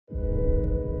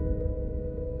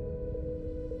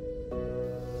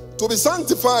To be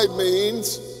sanctified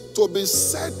means to be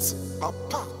set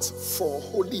apart for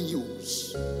holy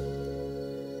use.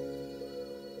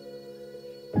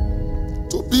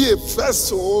 To be a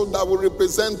vessel that will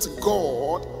represent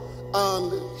God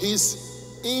and his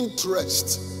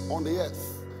interest on the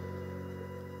earth.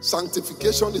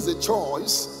 Sanctification is a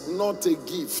choice, not a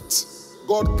gift.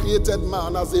 God created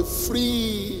man as a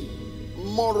free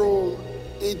moral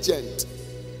agent.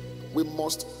 We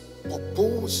must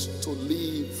propose to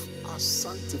live a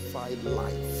sanctified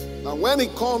life. Now, when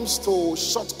it comes to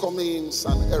shortcomings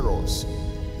and errors,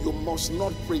 you must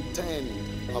not pretend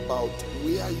about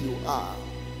where you are.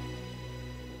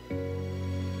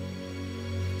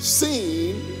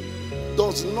 Sin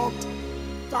does not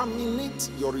terminate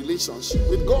your relationship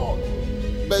with God,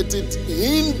 but it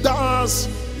hinders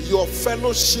your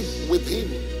fellowship with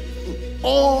him.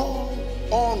 All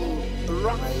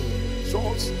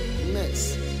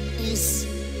unrighteousness is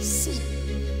sin.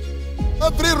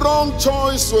 Every wrong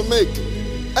choice we make,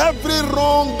 every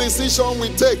wrong decision we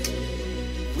take,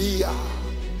 we are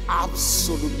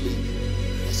absolutely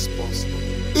responsible.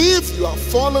 If you are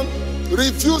fallen,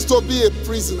 refuse to be a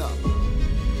prisoner.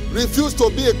 Refuse to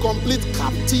be a complete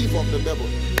captive of the devil.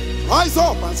 Rise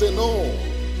up and say, no,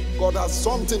 God has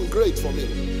something great for me.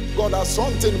 God has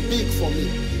something big for me.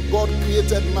 God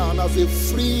created man as a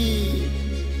free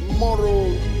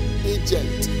moral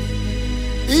agent.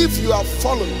 If you have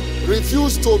fallen,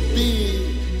 refuse to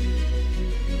be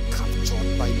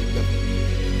captured by the devil.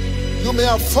 You may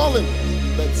have fallen,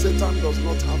 but Satan does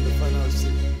not have the final say.